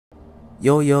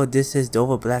Yo, this is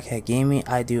Dova Blackhat Gaming.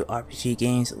 I do RPG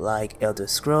games like Elder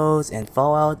Scrolls and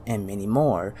Fallout and many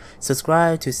more.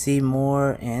 Subscribe to see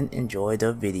more and enjoy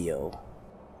the video.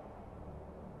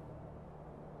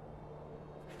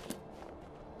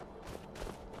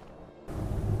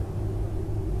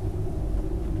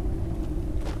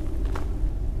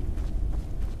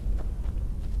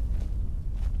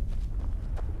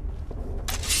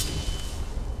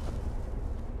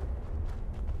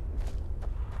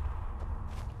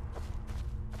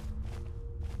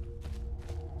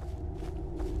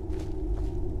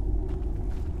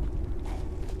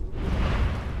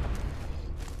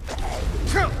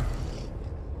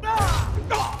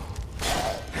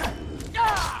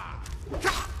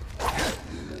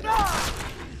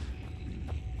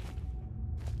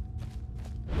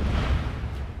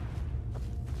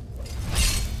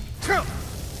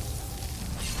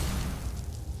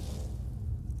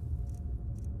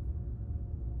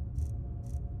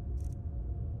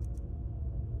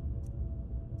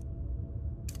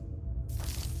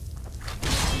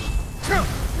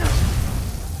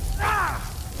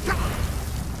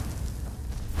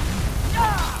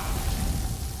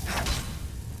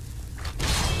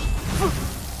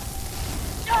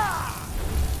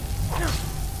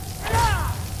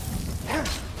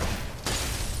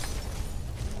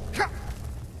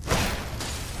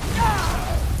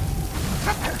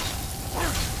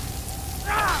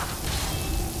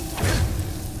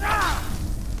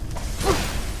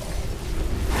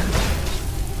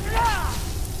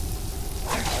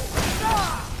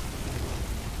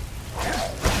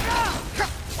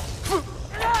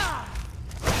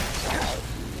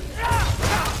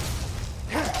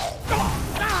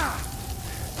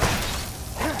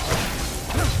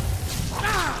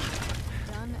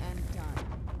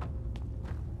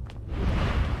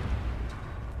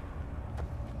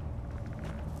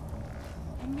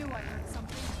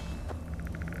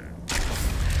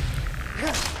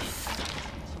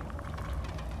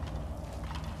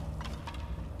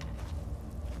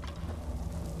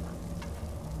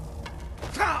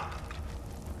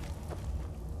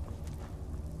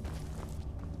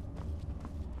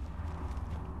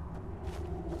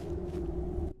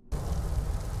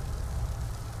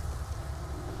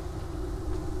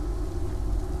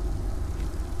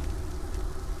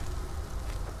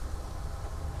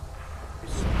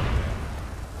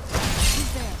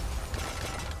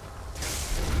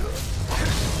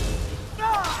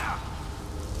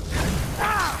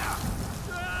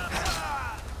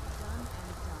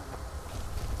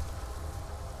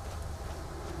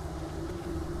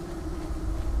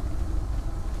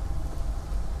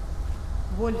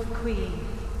 Wolf Queen,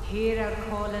 hear our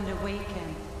call and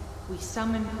awaken. We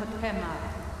summon Potema.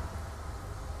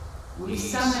 We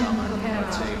summon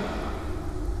Potema.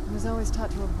 I was always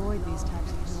taught to avoid these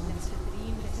types of moments. I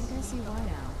think I see why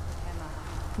now.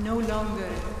 No longer.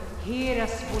 Hear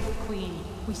us, Wolf Queen.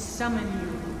 We summon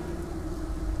you.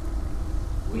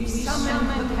 We summon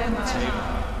Potema.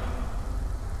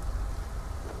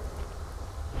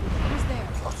 Who's there?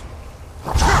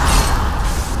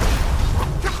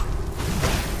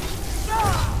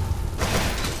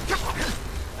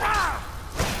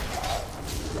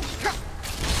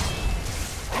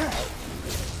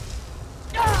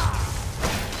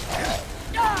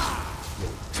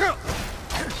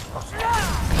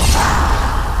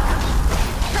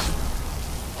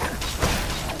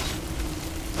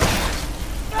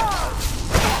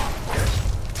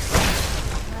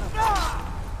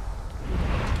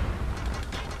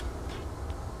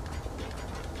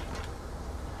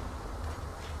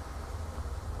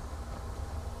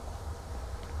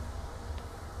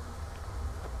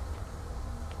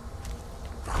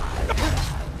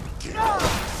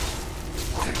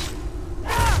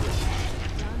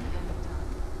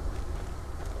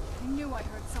 I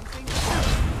heard something.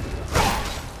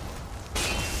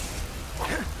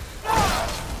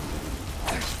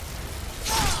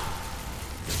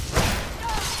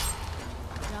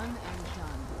 Done and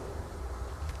done.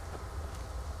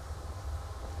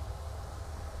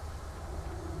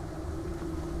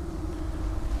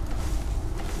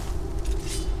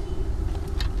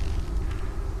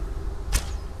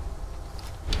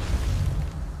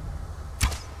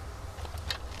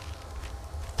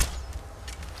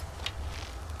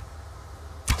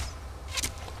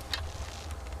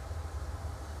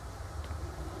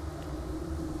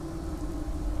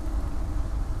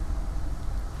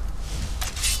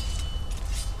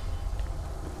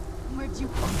 Where'd you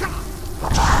come from?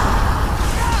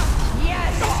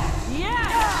 Yes!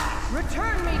 Yes!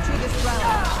 Return me to this realm!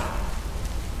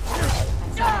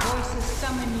 As our voices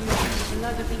summon you, the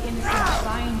blood of the innocent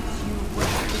binds you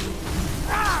with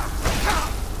me.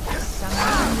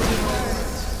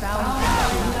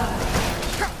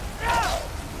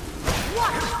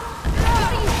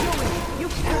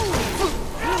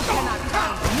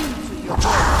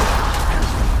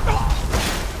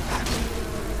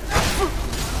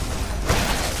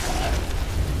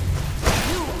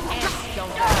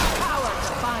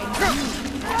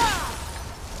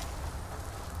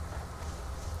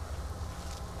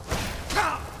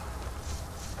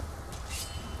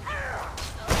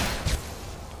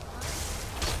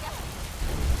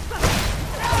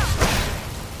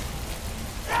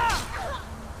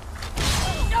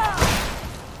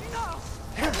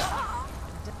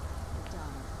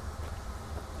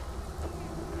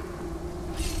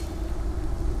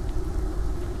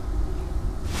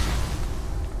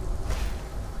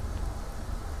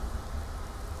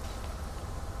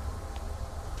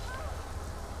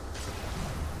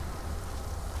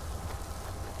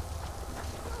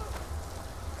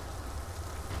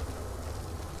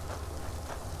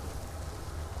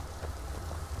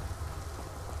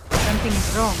 Something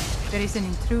is wrong. There is an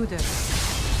intruder.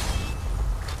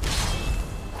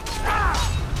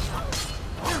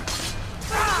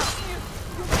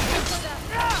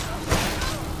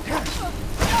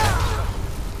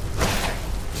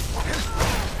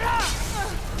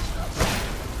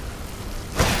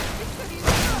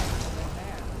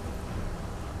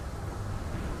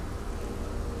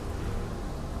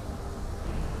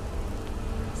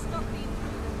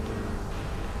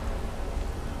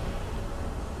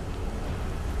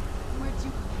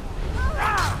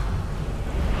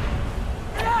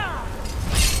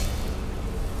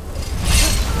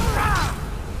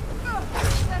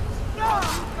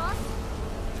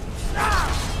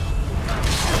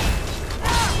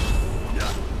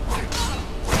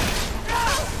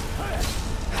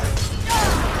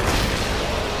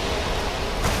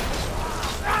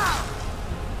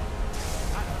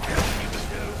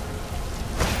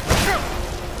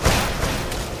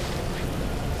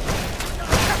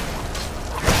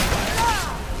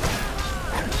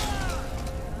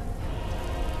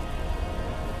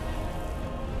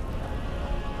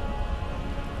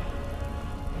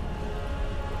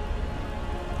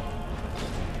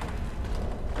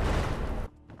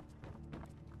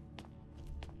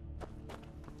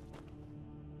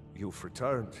 You've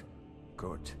returned.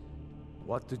 Good.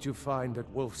 What did you find at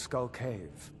Wolf Skull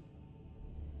Cave?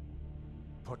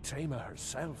 Potema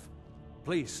herself?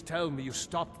 Please tell me you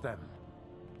stopped them.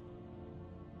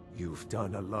 You've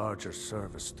done a larger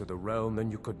service to the realm than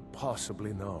you could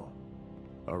possibly know.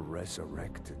 A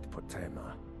resurrected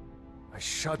Potema. I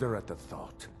shudder at the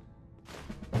thought.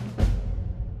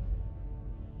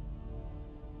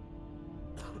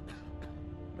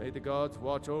 May the gods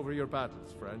watch over your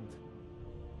battles, friend.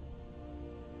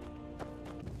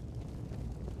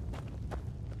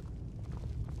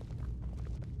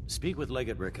 Speak with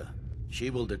Legate Ricka.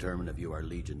 She will determine if you are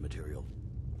Legion material.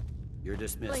 You're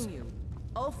dismissed. You.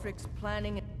 Ulfric's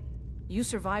planning. You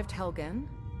survived Helgen?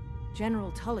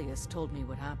 General Tullius told me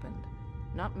what happened.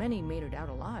 Not many made it out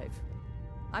alive.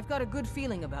 I've got a good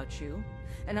feeling about you,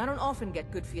 and I don't often get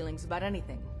good feelings about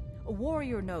anything. A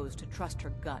warrior knows to trust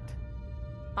her gut.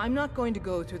 I'm not going to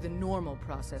go through the normal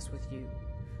process with you.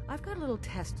 I've got a little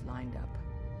test lined up.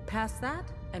 Pass that,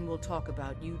 and we'll talk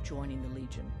about you joining the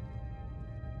Legion.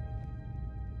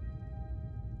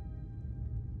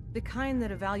 The kind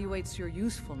that evaluates your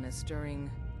usefulness during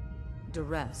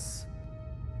duress.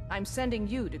 I'm sending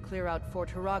you to clear out Fort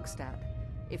Hrogstad.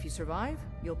 If you survive,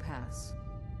 you'll pass.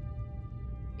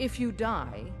 If you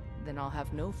die, then I'll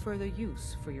have no further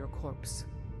use for your corpse.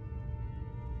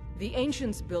 The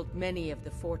ancients built many of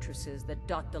the fortresses that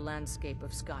dot the landscape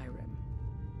of Skyrim.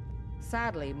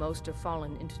 Sadly, most have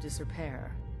fallen into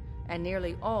disrepair, and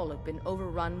nearly all have been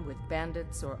overrun with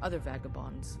bandits or other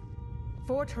vagabonds.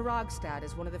 Fort Hrogstad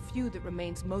is one of the few that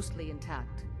remains mostly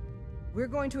intact. We're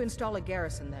going to install a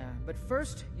garrison there, but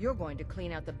first, you're going to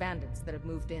clean out the bandits that have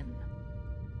moved in.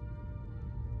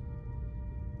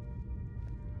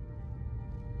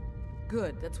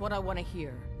 Good, that's what I want to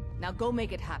hear. Now go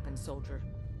make it happen, soldier.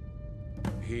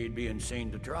 He'd be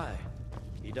insane to try.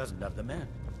 He doesn't have the men.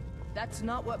 That's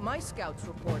not what my scouts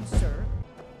report, sir.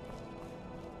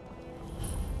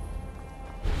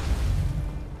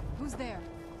 Who's there?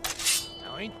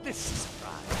 Now ain't this a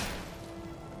surprise?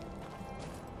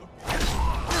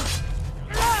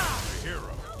 The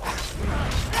hero.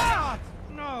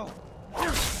 No!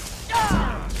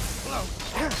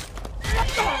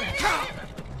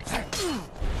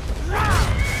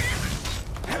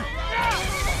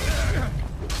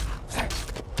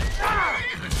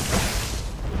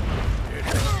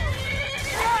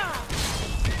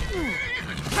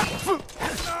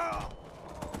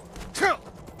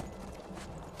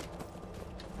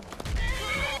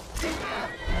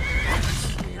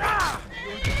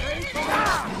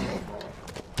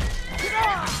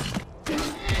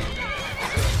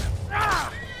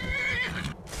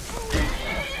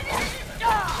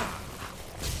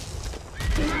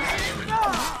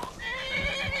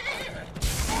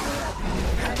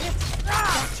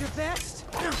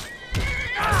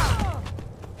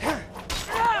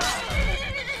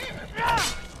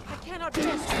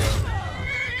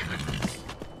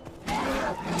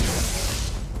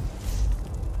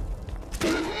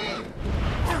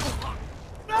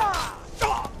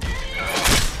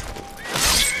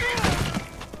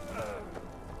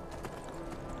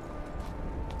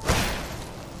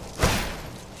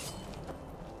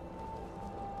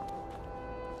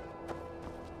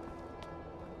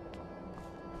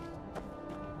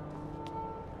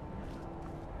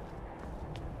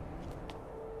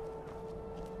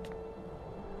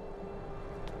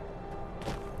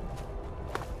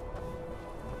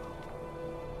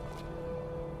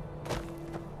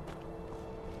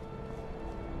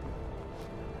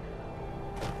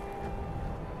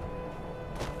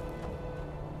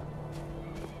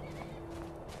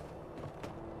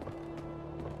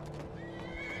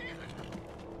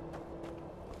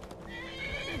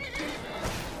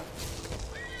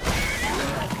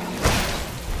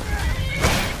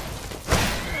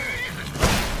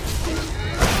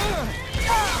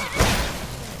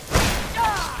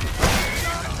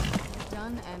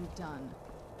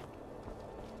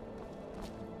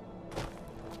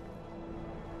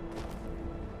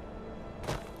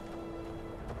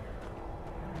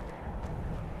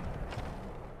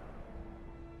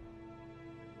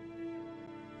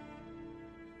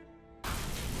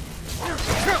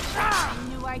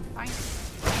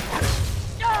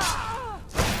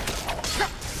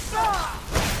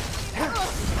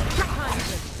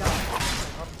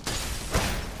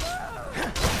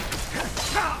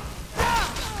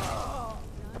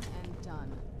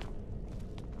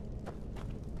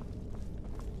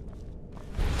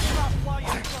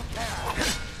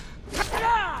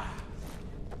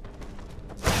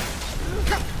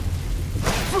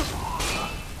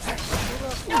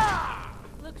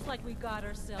 got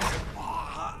ourselves.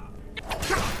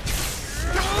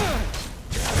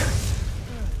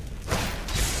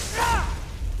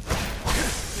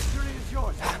 Victory is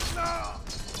yours.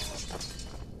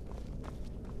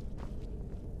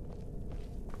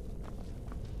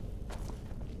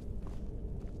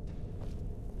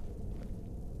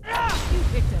 You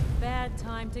picked a bad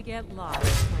time to get lost,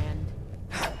 friend.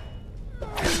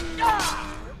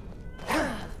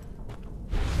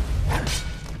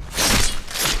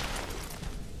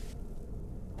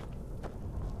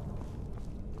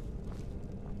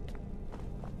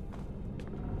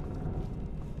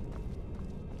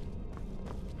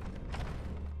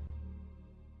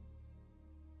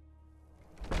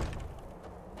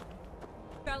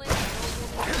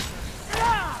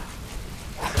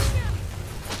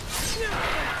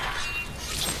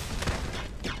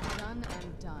 Done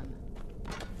and done.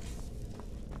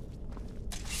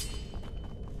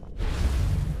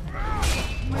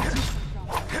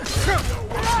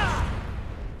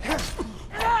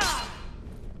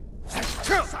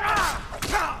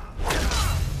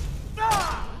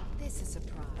 This is a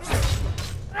surprise.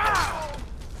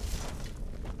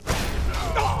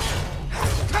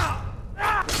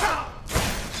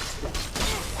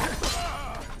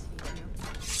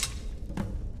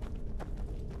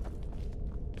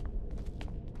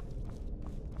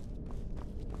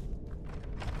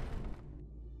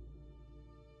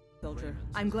 Soldier,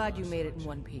 I'm glad you made it in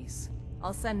one piece.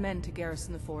 I'll send men to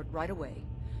garrison the fort right away.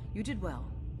 You did well.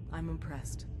 I'm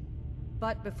impressed.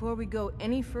 But before we go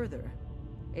any further,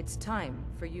 it's time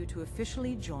for you to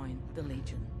officially join the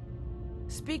Legion.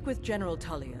 Speak with General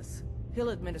Tullius. He'll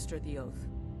administer the oath.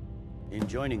 In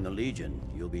joining the Legion,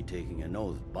 you'll be taking an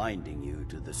oath binding you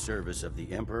to the service of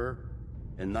the Emperor,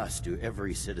 and thus to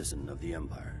every citizen of the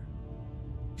Empire.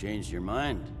 Changed your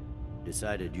mind?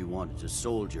 Decided you wanted to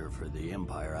soldier for the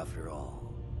Empire after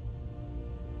all.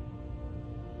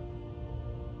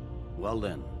 Well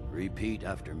then, repeat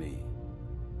after me.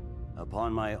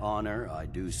 Upon my honor, I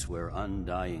do swear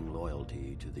undying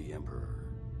loyalty to the Emperor,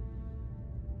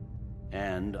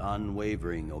 and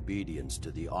unwavering obedience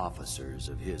to the officers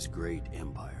of his great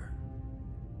empire.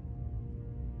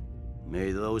 May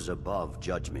those above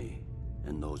judge me,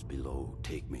 and those below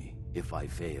take me, if I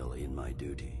fail in my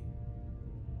duty.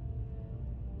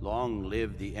 Long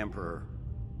live the Emperor,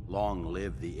 long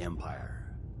live the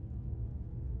Empire.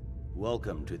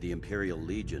 Welcome to the Imperial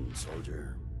Legion,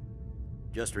 soldier.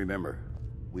 Just remember,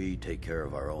 we take care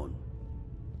of our own.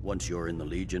 Once you're in the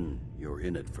Legion, you're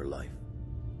in it for life.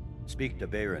 Speak to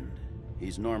Behrend.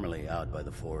 He's normally out by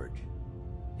the forge.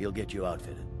 He'll get you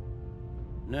outfitted.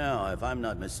 Now, if I'm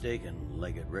not mistaken,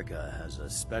 Legate Ricka has a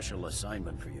special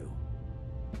assignment for you.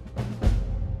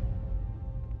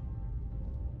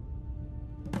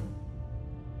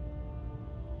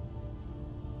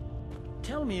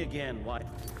 Tell me again why...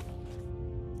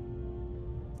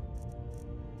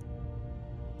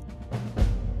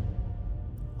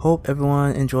 Hope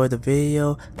everyone enjoyed the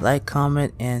video. Like,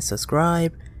 comment, and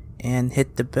subscribe, and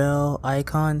hit the bell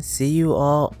icon. See you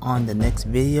all on the next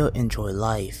video. Enjoy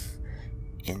life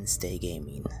and stay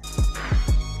gaming.